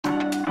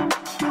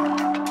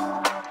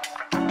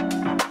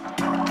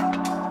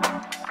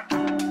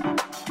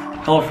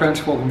Hello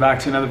friends, welcome back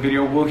to another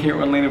video. Will here,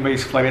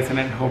 Orlando-based flight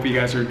attendant. Hope you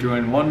guys are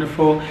doing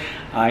wonderful.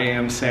 I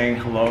am saying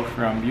hello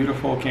from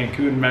beautiful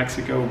Cancun,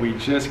 Mexico. We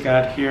just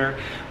got here.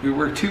 We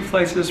worked 2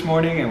 flights this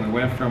morning and we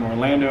went from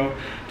Orlando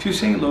to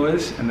St.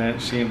 Louis and then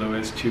St.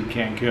 Louis to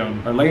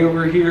Cancun. Our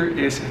layover here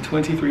is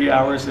 23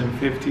 hours and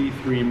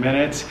 53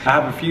 minutes. I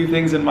have a few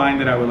things in mind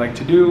that I would like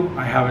to do.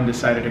 I haven't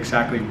decided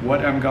exactly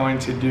what I'm going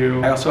to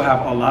do. I also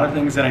have a lot of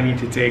things that I need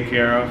to take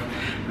care of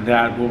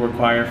that will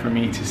require for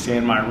me to stay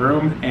in my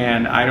room,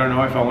 and I don't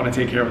know if I want to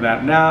take care of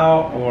that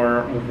now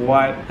or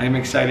what. I'm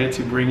excited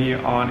to bring you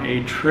on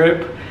a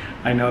trip.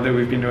 I know that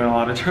we've been doing a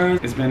lot of turns.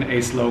 It's been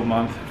a slow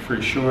month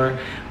for sure,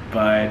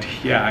 but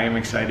yeah, I am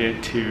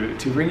excited to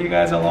bring you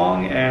guys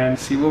along and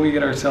see what we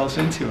get ourselves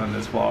into on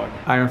this vlog.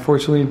 I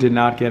unfortunately did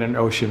not get an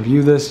ocean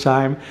view this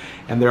time,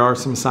 and there are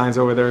some signs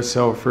over there,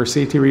 so for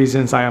safety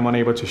reasons I am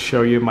unable to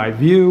show you my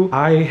view.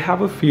 I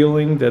have a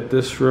feeling that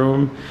this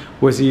room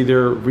was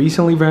either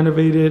recently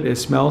renovated, it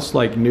smells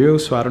like new,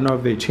 so I don't know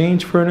if they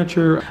changed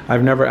furniture.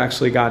 I've never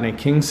actually gotten a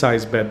king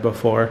size bed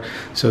before,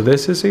 so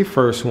this is a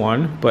first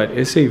one, but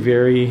it's a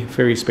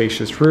very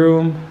spacious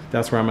room.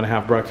 That's where I'm gonna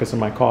have breakfast and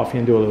my coffee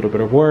and do a little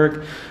bit of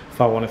work. If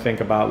I want to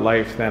think about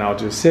life, then I'll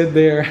just sit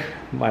there.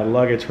 My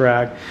luggage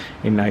rack,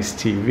 a nice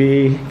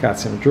TV, got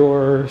some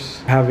drawers.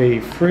 Have a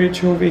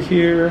fridge over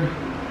here,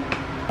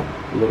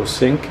 a little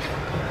sink.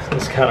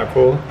 That's kind of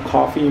cool.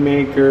 Coffee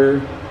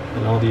maker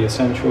and all the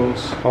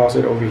essentials.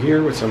 Closet over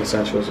here with some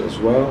essentials as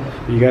well.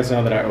 You guys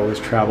know that I always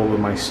travel with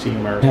my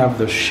steamer. I have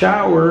the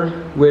shower,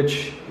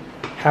 which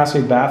has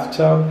a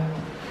bathtub,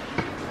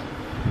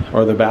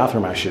 or the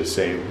bathroom I should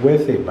say,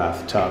 with a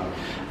bathtub,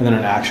 and then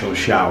an actual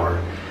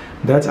shower.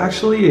 That's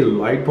actually a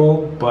light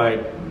bulb,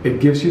 but it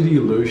gives you the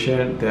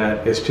illusion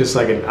that it's just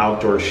like an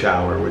outdoor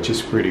shower, which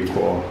is pretty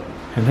cool.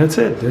 And that's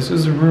it. This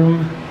is the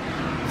room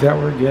that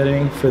we're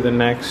getting for the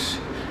next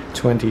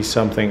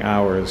 20-something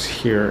hours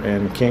here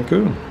in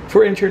Cancun.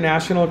 For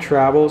international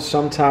travel,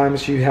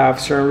 sometimes you have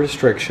certain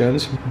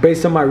restrictions.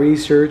 Based on my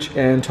research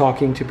and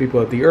talking to people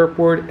at the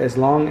airport, as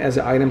long as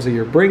the items that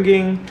you're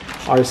bringing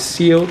are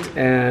sealed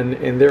and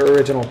in their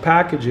original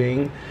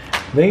packaging,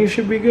 then you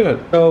should be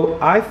good. So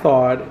I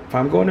thought, if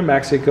I'm going to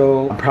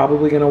Mexico, I'm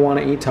probably gonna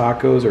wanna eat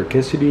tacos or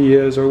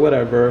quesadillas or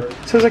whatever.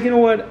 So I was like, you know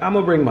what, I'm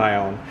gonna bring my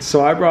own.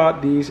 So I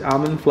brought these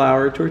almond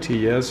flour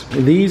tortillas.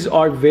 These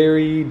are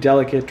very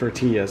delicate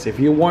tortillas.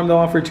 If you warm them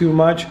up for too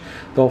much,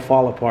 they'll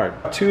fall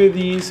apart. 2 of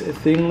these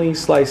thinly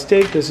sliced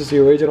steak. This is the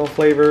original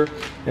flavor,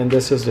 and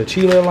this is the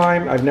chile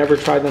lime. I've never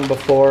tried them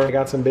before. I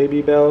got some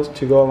baby bells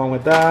to go along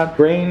with that.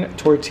 Grain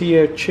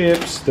tortilla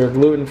chips, they're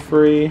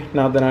gluten-free,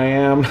 not that I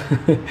am.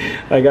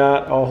 I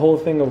got a whole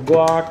thing of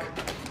guac.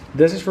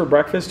 This is for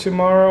breakfast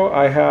tomorrow.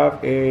 I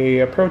have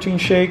a protein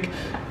shake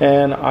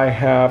and I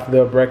have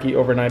the brekkie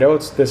overnight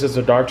oats. This is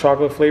the dark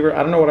chocolate flavor.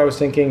 I don't know what I was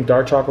thinking,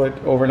 dark chocolate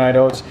overnight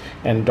oats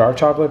and dark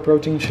chocolate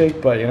protein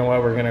shake, but you know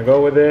what, we're gonna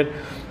go with it.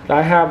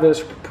 I have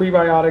this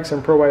prebiotics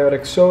and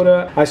probiotic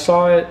soda. I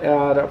saw it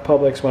at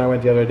Publix when I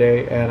went the other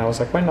day and I was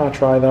like, why not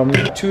try them?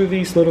 2 of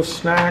these little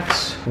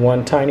snacks,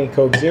 1 tiny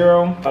Coke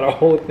Zero, got a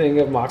whole thing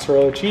of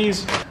mozzarella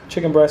cheese,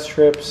 chicken breast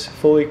strips,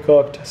 fully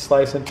cooked,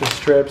 sliced into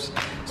strips.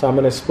 So I'm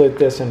gonna split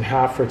this in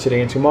half for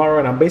today and tomorrow,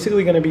 and I'm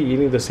basically gonna be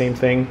eating the same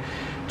thing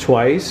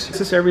twice.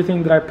 This is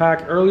everything that I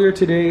packed. Earlier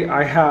today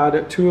I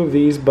had 2 of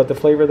these, but the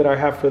flavor that I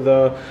have for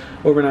the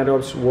overnight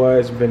oats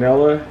was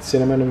vanilla,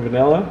 cinnamon and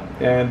vanilla,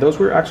 and those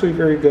were actually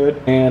very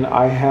good. And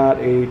I had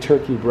a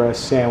turkey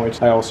breast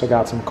sandwich. I also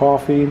got some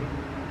coffee.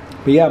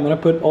 But yeah, I'm gonna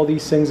put all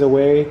these things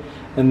away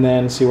and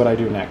then see what I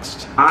do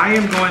next. I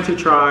am going to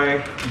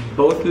try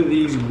both of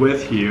these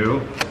with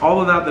you. All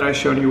of that I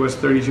showed you was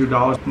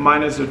 $32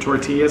 minus the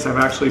tortillas. I've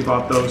actually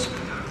bought those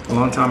a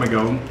long time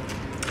ago.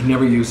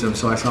 Never used them,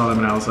 so I saw them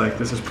and I was like,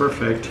 this is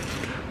perfect.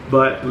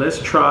 But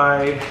let's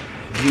try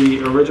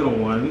the original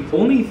one.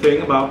 Only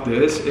thing about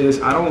this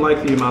is I don't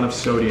like the amount of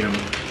sodium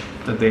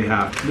that they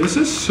have. This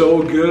is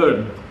so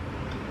good.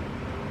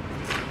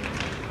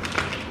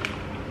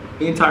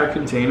 The entire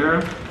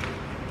container,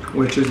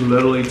 which is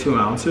literally 2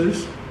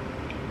 ounces,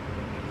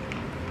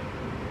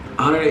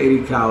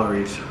 180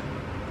 calories.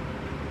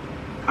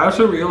 I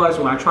also realized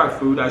when I try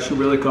food, I should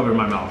really cover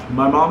my mouth.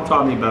 My mom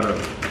taught me better.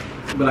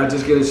 But I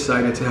just get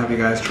excited to have you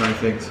guys try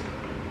things.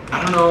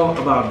 I don't know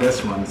about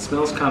this one. It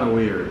smells kind of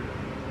weird.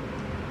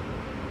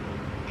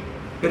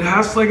 It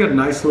has like a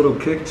nice little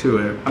kick to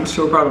it. I'm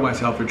so proud of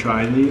myself for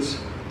trying these,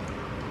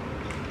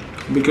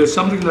 because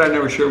something that I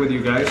never share with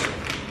you guys,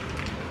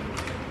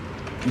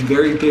 I'm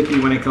very picky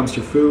when it comes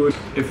to food.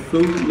 If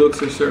food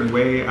looks a certain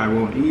way, I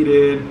won't eat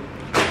it.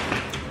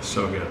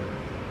 So good.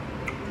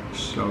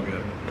 So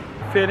good.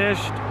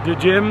 Finished the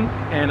gym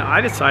and I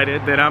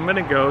decided that I'm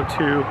gonna go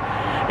to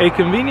a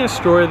convenience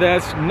store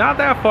that's not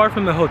that far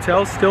from the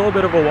hotel, still a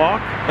bit of a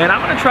walk, and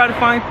I'm gonna try to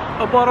find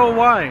a bottle of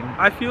wine.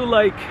 I feel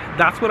like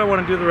that's what I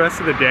want to do the rest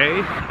of the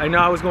day. I know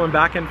I was going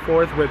back and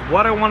forth with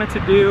what I wanted to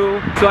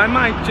do, so I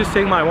might just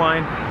take my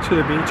wine to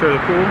the beach or the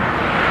pool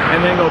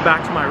and then go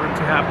back to my room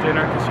to have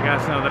dinner, because you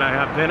guys know that I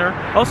have dinner.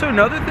 Also,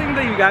 another thing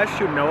that you guys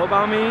should know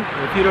about me,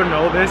 if you don't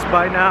know this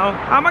by now,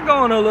 I'm gonna go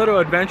on a little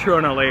adventure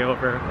on a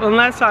layover.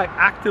 Unless I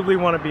actively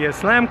want to be a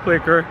slam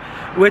clicker,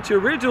 which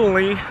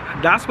originally,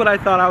 that's what I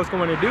thought I was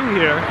going to do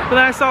here. But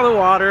then I saw the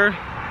water,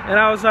 and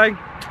I was like,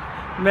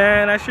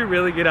 man, I should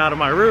really get out of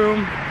my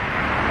room.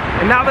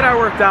 And now that I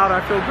worked out, I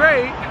feel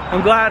great.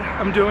 I'm glad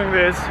I'm doing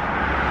this,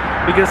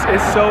 because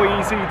it's so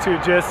easy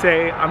to just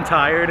say I'm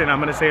tired and I'm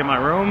gonna stay in my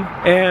room.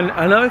 And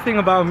another thing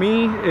about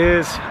me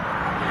is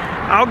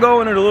I'll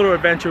go on a little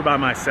adventure by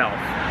myself.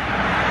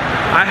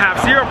 I have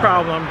zero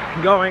problem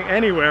going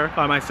anywhere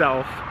by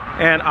myself,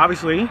 and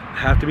obviously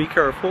have to be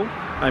careful.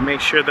 I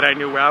make sure that I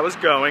knew where I was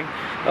going.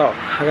 Oh,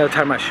 I gotta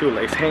tie my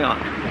shoelace, hang on.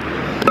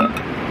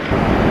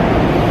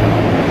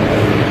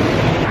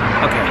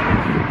 Okay,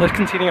 let's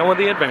continue on with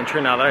the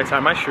adventure now that I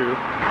tied my shoe.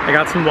 I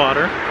got some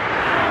water.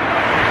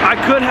 I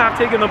could have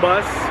taken the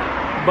bus,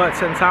 but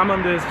since I'm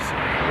in this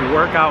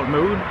workout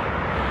mood,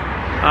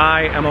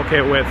 I am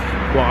okay with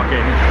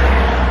walking.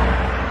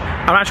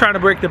 I'm not trying to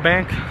break the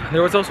bank.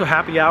 There was also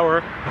happy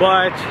hour,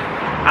 but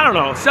I don't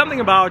know,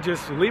 something about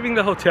just leaving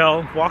the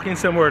hotel, walking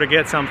somewhere to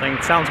get something,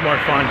 it sounds more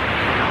fun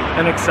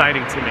and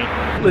exciting to me.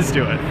 Let's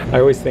do it. I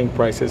always think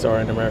prices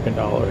are in American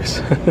dollars.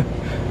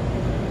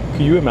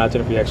 Can you imagine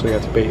if we actually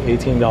had to pay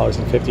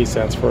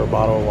 $18.50 for a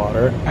bottle of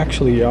water?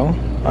 Actually, y'all,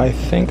 I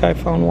think I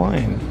found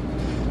wine.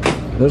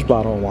 This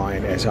bottle of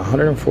wine is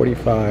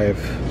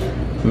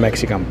 145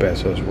 Mexican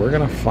pesos. We're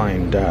gonna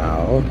find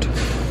out.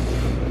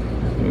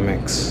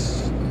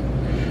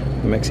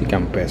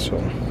 Mexican peso.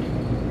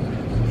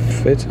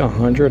 If it's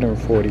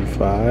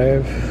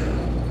 145,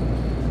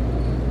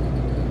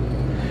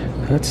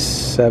 that's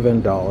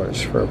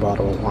 $7 for a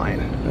bottle of wine.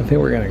 I think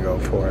we're gonna go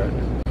for it.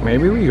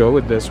 Maybe we go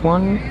with this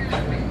one.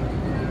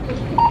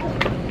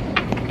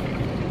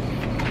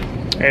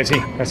 Sí,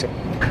 that's it.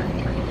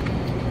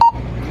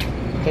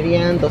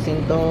 Serían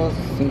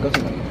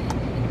 205.50.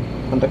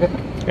 ¿Con tarjeta?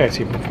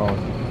 Sí, por favor.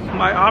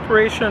 My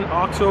Operation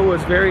OXXO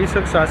was very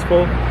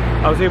successful.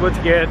 I was able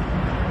to get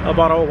a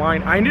bottle of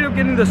wine. I ended up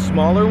getting the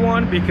smaller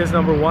one because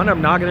number one,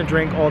 I'm not gonna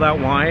drink all that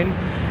wine,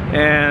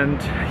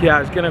 and yeah,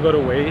 it's gonna go to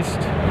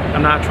waste.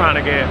 I'm not trying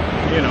to get,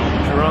 you know,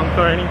 drunk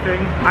or anything.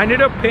 I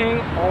ended up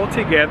paying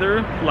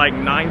altogether like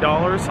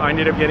 $9. I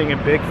ended up getting a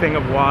big thing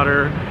of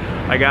water.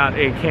 I got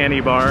a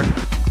candy bar.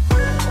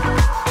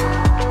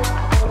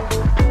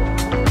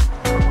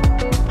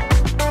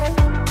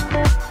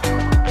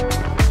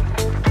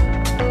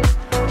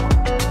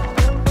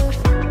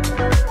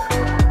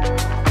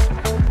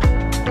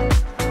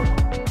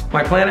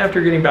 My plan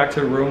after getting back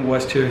to the room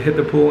was to hit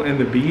the pool and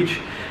the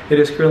beach. It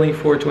is currently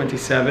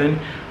 4:27.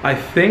 I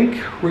think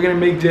we're gonna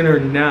make dinner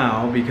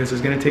now because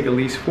it's gonna take at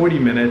least 40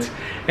 minutes,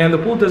 and the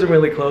pool doesn't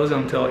really close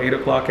until 8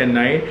 o'clock at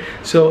night.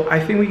 So I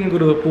think we can go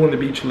to the pool and the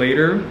beach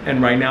later,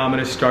 and right now I'm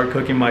gonna start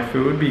cooking my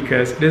food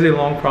because it is a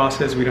long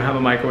process. We don't have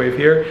a microwave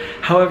here.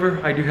 However,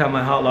 I do have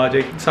my Hot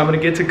Logic, so I'm gonna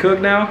get to cook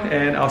now,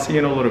 and I'll see you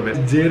in a little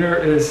bit. Dinner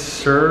is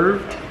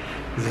served.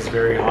 This is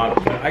very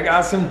hot. I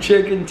got some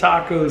chicken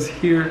tacos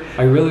here.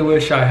 I really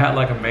wish I had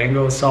like a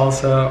mango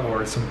salsa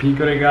or some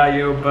pico de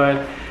gallo,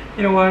 but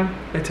you know what?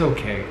 It's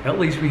okay. At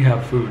least we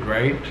have food,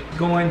 right?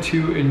 Going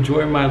to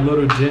enjoy my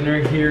little dinner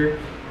here,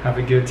 have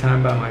a good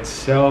time by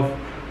myself.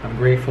 I'm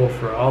grateful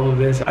for all of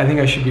this. I think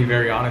I should be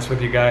very honest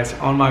with you guys.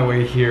 On my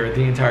way here,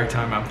 the entire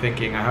time I'm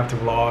thinking I have to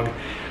vlog.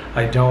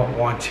 I don't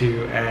want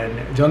to, and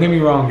don't get me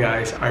wrong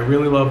guys, I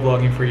really love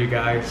vlogging for you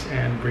guys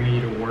and bringing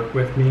you to work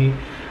with me.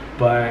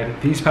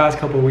 But these past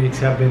couple weeks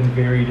have been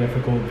very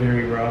difficult,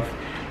 very rough.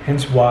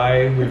 Hence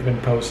why we've been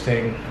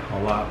posting a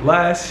lot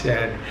less,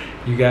 and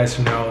you guys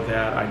know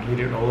that I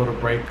needed a little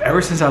break.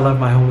 Ever since I left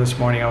my home this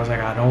morning, I was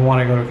like, I don't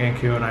want to go to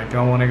Cancun, I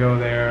don't want to go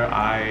there,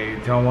 I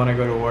don't want to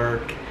go to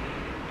work.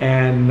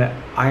 And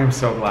I am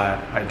so glad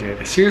I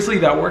did. Seriously,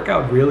 that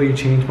workout really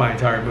changed my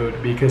entire mood,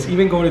 because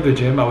even going to the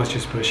gym, I was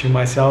just pushing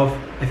myself.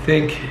 I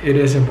think it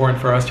is important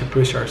for us to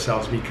push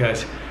ourselves,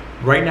 because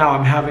right now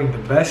I'm having the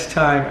best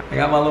time. I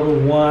got my little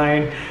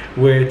wine,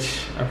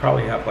 which I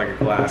probably have like a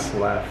glass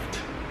left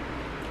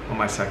on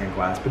my second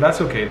glass, but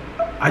that's okay.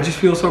 I just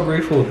feel so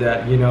grateful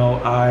that, you know,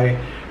 I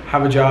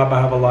have a job,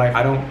 I have a life.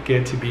 I don't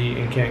get to be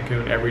in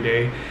Cancun every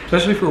day,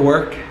 especially for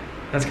work.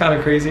 That's kind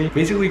of crazy.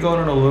 Basically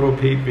going on a little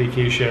paid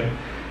vacation.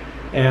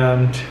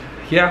 And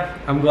yeah,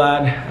 I'm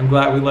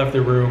glad we left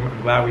the room.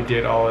 I'm glad we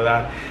did all of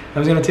that. I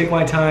was gonna take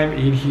my time,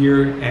 eat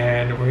here,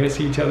 and we're gonna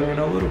see each other in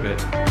a little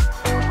bit.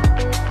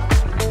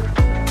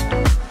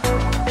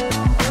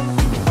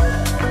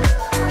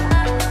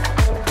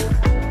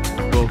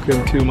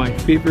 Welcome to my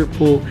favorite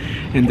pool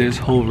in this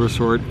whole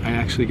resort. I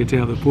actually get to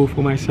have the pool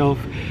for myself.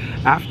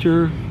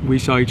 After we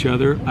saw each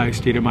other, I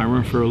stayed in my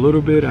room for a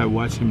little bit. I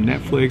watched some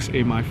Netflix,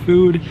 ate my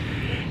food,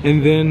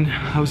 and then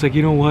I was like,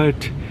 you know what?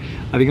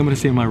 I think I'm gonna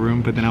stay in my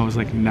room, but then I was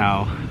like,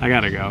 no, I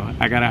gotta go.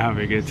 I gotta have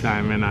a good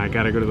time, and I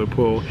gotta go to the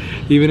pool,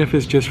 even if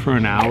it's just for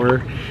an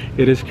hour.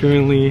 It is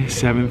currently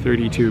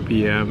 7:32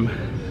 p.m.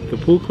 The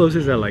pool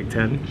closes at like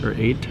 10 or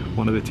 8,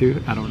 one of the two,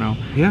 I don't know.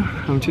 Yeah,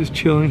 I'm just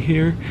chilling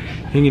here,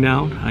 hanging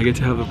out. I get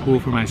to have a pool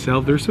for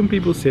myself. There's some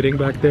people sitting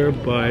back there,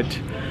 but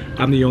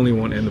I'm the only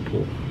one in the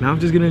pool. Now I'm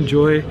just gonna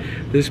enjoy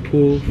this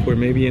pool for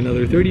maybe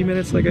another 30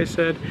 minutes, like I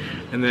said,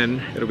 and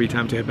then it'll be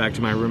time to head back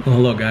to my room. Well,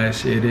 hello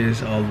guys, it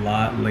is a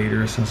lot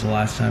later since the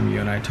last time you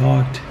and I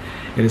talked.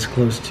 It is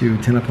close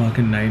to 10 o'clock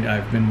at night.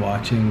 I've been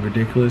watching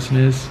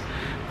Ridiculousness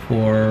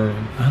for,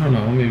 I don't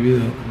know, maybe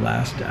the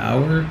last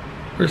hour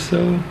or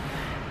so,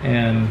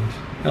 and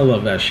I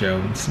love that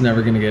show. It's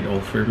never gonna get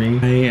old for me.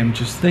 I am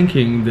just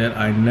thinking that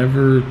I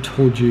never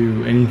told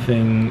you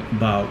anything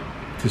about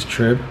this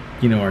trip,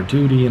 you know, our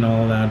duty and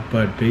all that,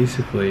 but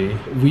basically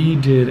we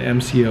did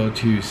MCO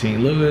to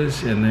St.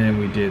 Louis and then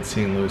we did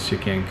St. Louis to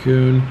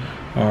Cancun.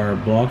 Our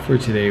block for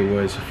today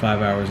was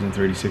 5 hours and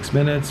 36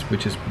 minutes,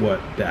 which is what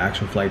the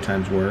actual flight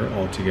times were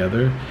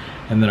altogether.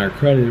 And then our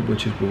credit,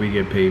 which is what we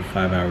get paid,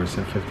 5 hours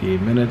and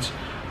 58 minutes.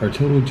 Our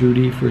total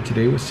duty for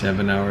today was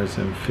 7 hours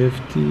and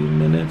 50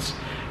 minutes.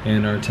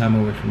 And our time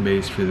away from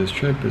base for this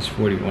trip is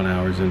 41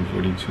 hours and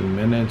 42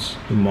 minutes.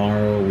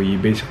 Tomorrow we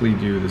basically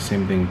do the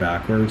same thing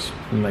backwards.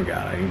 Oh my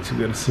god, I need to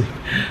go to sleep.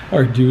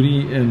 Our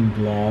duty and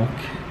block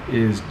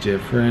is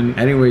different.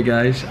 Anyway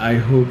guys, I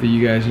hope that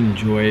you guys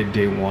enjoyed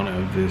day one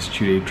of this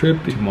 2-day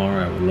trip.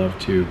 Tomorrow I would love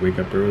to wake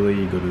up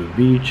early, go to the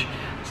beach,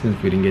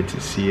 since we didn't get to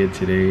see it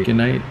today. Good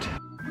night.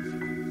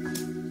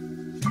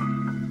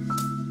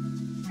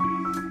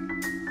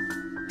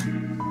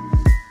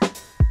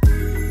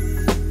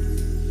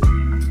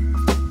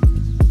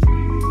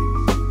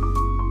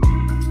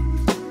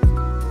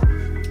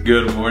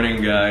 Good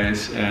morning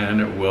guys,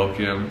 and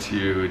welcome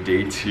to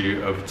day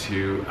 2 of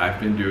 2. I've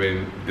been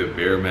doing the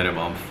bare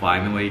minimum.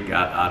 Finally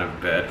got out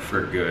of bed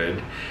for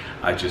good.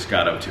 I just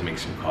got up to make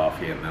some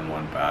coffee and then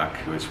went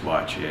back. I was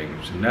watching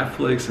some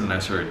Netflix and I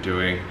started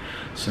doing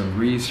some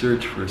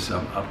research for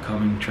some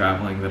upcoming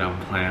traveling that I'm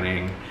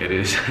planning. It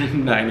is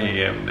 9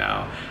 a.m.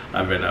 now.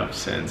 I've been up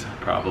since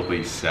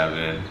probably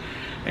 7.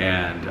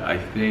 And I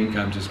think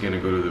I'm just gonna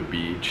go to the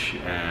beach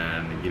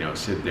and, you know,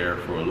 sit there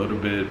for a little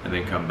bit and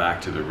then come back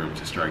to the room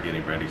to start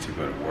getting ready to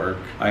go to work.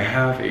 I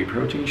have a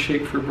protein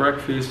shake for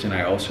breakfast and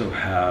I also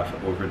have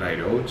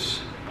overnight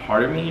oats.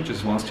 Part of me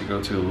just wants to go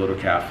to a little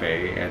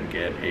cafe and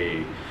get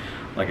a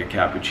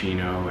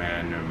cappuccino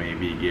and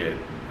maybe get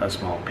a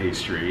small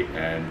pastry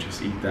and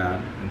just eat that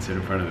and sit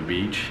in front of the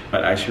beach.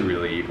 But I should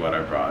really eat what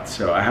I brought.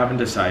 So I haven't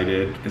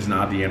decided. It's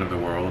not the end of the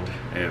world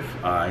if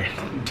I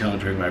don't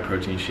drink my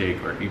protein shake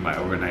or eat my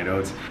overnight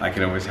oats. I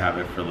can always have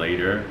it for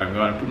later. I'm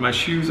going to put my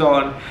shoes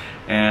on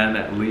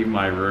and leave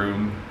my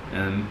room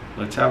and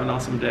let's have an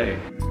awesome day.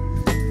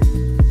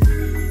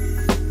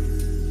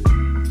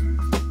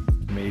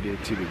 Made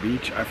it to the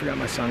beach. I forgot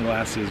my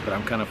sunglasses, but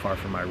I'm kind of far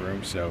from my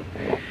room, so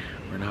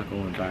we're not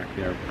going back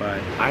there. But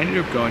I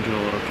ended up going to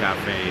a little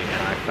cafe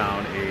and I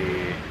found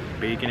a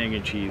bacon, egg,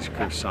 and cheese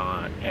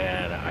croissant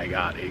and I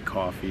got a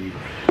coffee.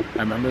 I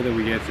remember that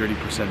we get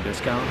 30%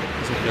 discount.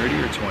 Is it 30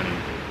 or 20?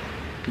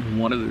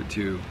 One of the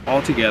two.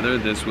 Altogether,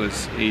 this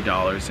was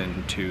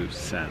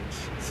 $8.02.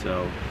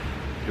 So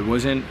it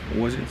wasn't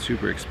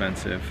super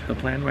expensive. The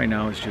plan right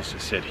now is just to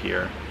sit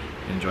here,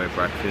 enjoy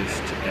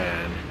breakfast,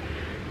 and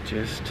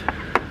just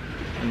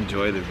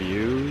enjoy the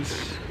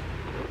views.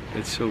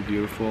 It's so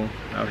beautiful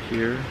out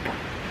here.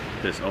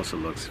 This also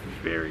looks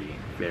very,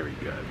 very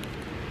good.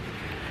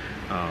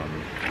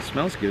 It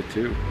smells good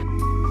too.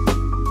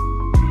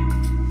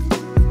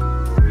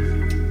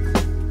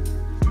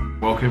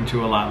 Welcome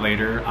to a lot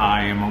later.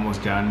 I am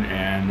almost done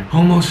and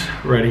almost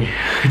ready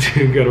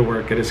to go to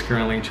work. It is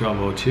currently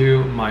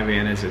 12:02. My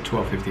van is at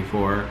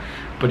 12:54.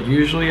 But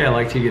usually I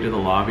like to get to the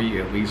lobby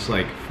at least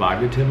like 5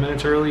 to 10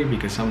 minutes early,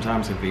 because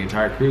sometimes if the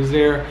entire crew's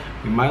there,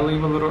 we might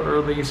leave a little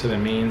early, so that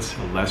means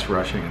less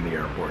rushing in the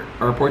airport.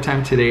 Our report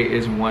time today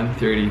is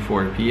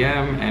 1:34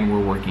 p.m. and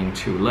we're working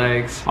 2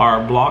 legs.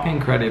 Our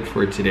blocking credit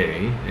for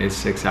today is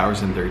 6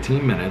 hours and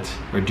 13 minutes.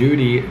 Our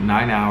duty,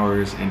 9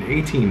 hours and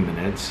 18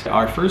 minutes.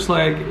 Our first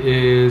leg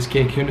is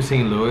Cancun to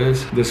St.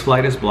 Louis. This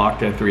flight is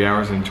blocked at 3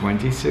 hours and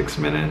 26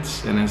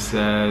 minutes, and it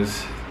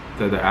says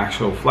that the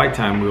actual flight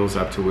time, wheels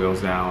up to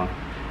wheels down,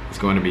 it's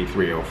going to be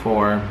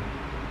 3:04.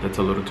 That's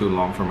a little too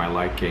long for my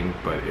liking,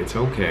 but it's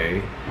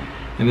okay.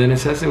 And then it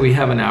says that we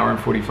have an hour and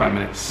 45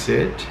 minute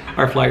sit.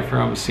 Our flight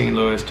from St.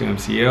 Louis to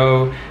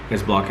MCO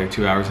is blocked at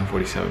 2 hours and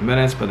 47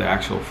 minutes, but the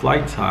actual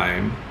flight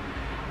time,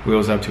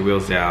 wheels up to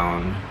wheels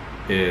down,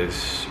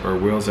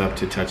 wheels up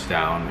to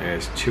touchdown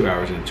is 2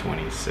 hours and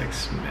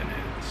 26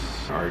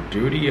 minutes. Our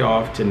duty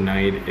off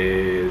tonight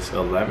is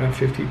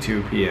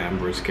 11:52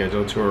 p.m. We're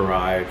scheduled to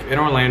arrive in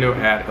Orlando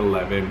at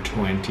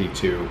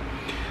 11:22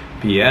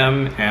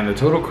 p.m. and the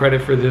total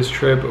credit for this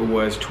trip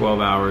was 12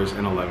 hours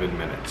and 11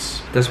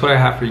 minutes. That's what I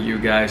have for you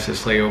guys.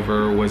 This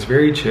layover was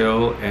very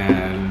chill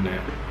and,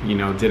 you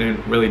know,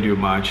 didn't really do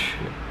much,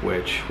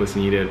 which was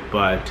needed,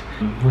 but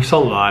there's a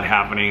lot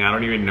happening. I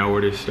don't even know where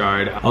to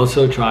start.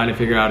 Also trying to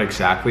figure out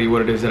exactly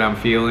what it is that I'm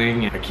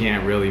feeling. I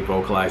can't really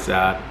vocalize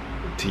that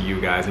to you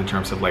guys in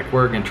terms of like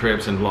work and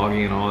trips and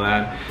vlogging and all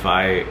that. If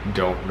I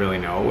don't really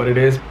know what it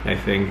is, I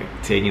think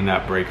taking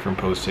that break from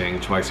posting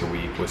twice a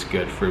week was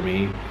good for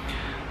me.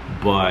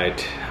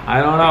 But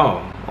I don't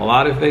know, a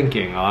lot of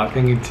thinking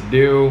to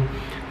do.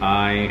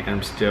 I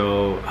am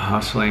still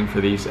hustling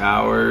for these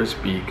hours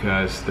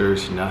because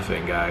there's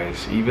nothing,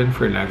 guys. Even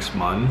for next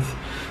month,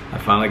 I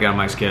finally got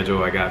my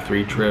schedule. I got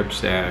 3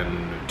 trips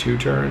and 2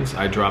 turns.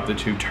 I dropped the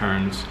 2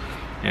 turns,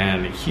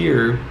 and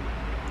here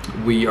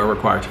we are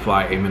required to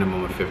fly a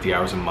minimum of 50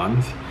 hours a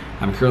month.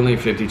 I'm currently at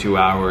 52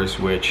 hours,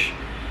 which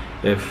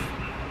if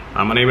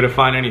I'm unable to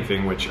find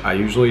anything, which I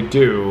usually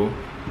do,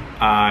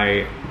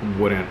 I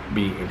wouldn't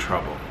be in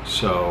trouble.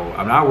 So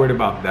I'm not worried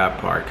about that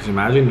part, because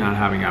imagine not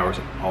having hours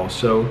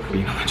also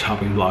being on the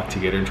chopping block to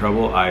get in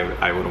trouble.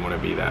 I wouldn't want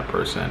to be that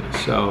person.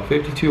 So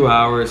 52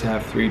 hours, I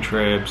have 3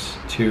 trips.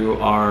 2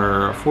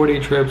 are 4-day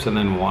trips, and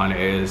then 1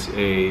 is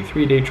a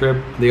 3-day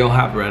trip. They all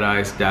have red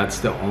eyes. That's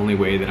the only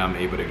way that I'm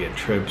able to get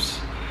trips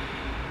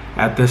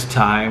at this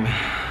time.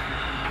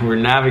 We're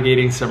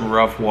navigating some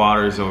rough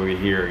waters over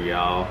here,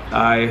 y'all.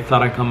 I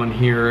thought I'd come on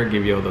here,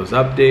 give you all those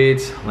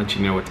updates, let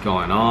you know what's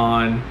going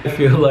on. I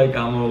feel like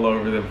I'm all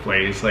over the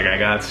place. Like, I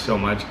got so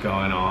much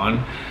going on,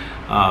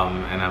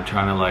 and I'm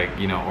trying to, like,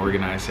 you know,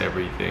 organize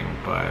everything.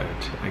 But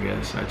I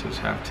guess I just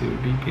have to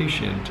be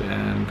patient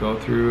and go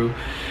through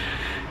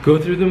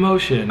the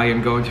motion. I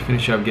am going to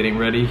finish up getting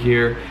ready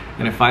here,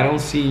 and if I don't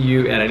see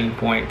you at any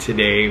point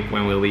today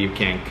when we leave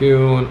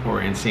Cancun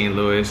or in St.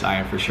 Louis, I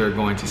am for sure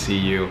going to see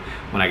you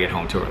when I get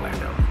home to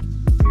Orlando.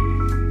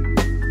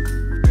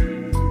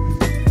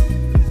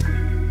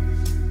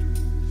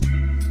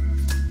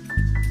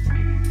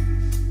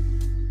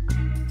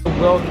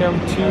 Welcome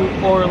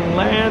to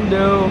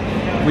Orlando.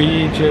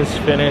 We just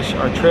finished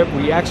our trip.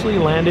 We actually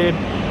landed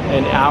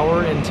an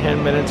hour and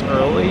 10 minutes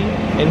early,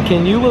 and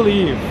can you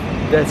believe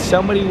that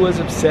somebody was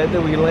upset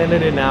that we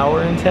landed an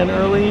hour and 10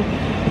 early?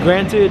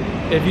 Granted,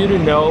 if you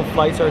didn't know,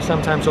 flights are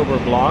sometimes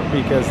overblocked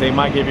because they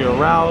might give you a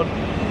route,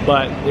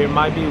 but there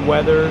might be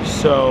weather,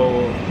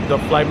 so the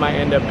flight might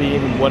end up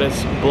being what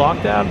it's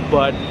blocked at.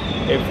 But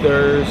if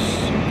there's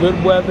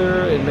good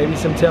weather and maybe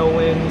some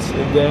tailwinds,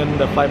 then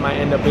the flight might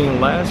end up being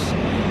less.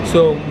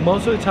 So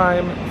most of the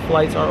time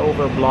flights are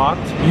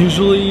overblocked,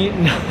 usually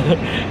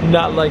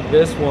not like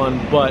this one,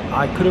 but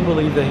I couldn't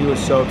believe that he was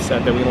so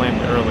upset that we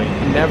landed early.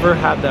 Never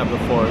had that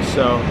before,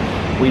 so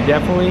we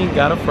definitely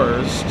got a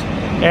first.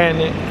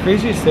 And the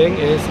craziest thing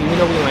is, even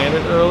though we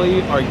landed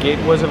early, our gate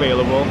was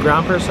available.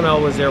 Ground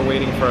personnel was there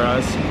waiting for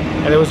us,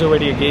 and there was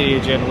already a gate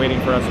agent waiting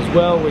for us as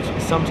well, which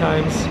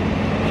sometimes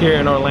here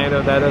in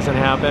Orlando that doesn't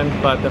happen.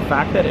 But the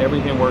fact that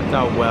everything worked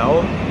out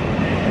well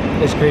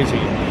is crazy.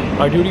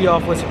 Our duty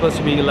off was supposed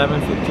to be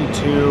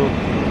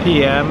 11:52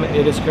 p.m.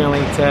 It is currently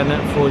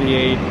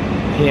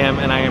 10:48 p.m.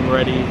 and I am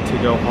ready to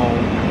go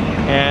home.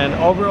 And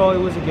overall, it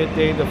was a good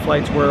day. The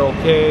flights were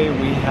okay.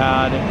 We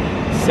had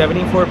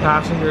 74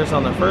 passengers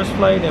on the first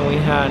flight, and we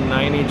had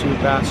 92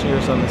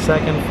 passengers on the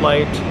second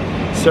flight.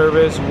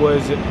 Service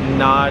was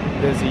not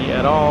busy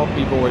at all.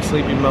 People were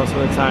sleeping most of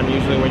the time.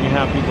 Usually when you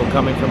have people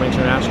coming from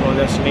international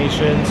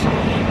destinations,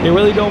 they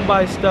really don't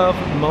buy stuff.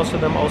 Most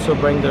of them also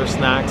bring their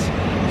snacks,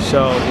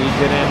 so we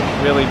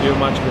didn't really do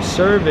much with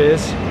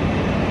service.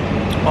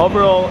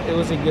 Overall, it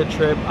was a good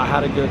trip. I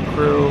had a good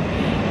crew,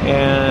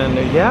 and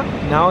yeah,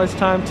 now it's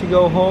time to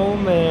go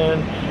home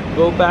and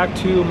go back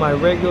to my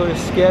regular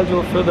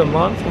schedule for the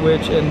month,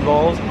 which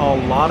involves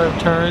a lot of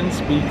turns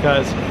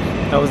because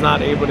I was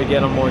not able to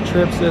get on more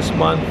trips this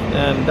month,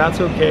 and that's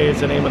okay.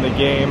 It's the name of the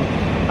game.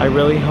 I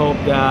really hope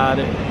that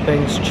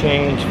things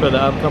change for the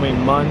upcoming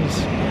months,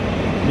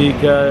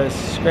 because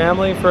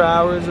scrambling for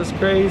hours is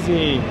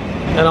crazy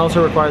and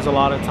also requires a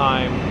lot of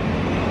time.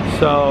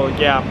 So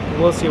yeah,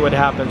 we'll see what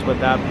happens with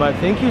that. But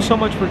thank you so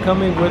much for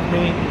coming with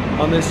me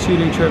on this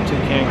 2-day trip to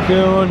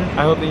Cancun.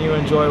 I hope that you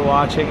enjoy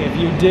watching. If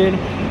you did,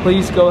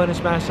 please go ahead and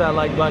smash that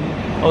like button.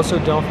 Also,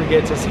 don't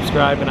forget to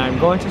subscribe, and I'm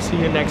going to see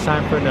you next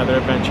time for another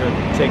adventure.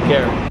 Take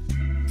care.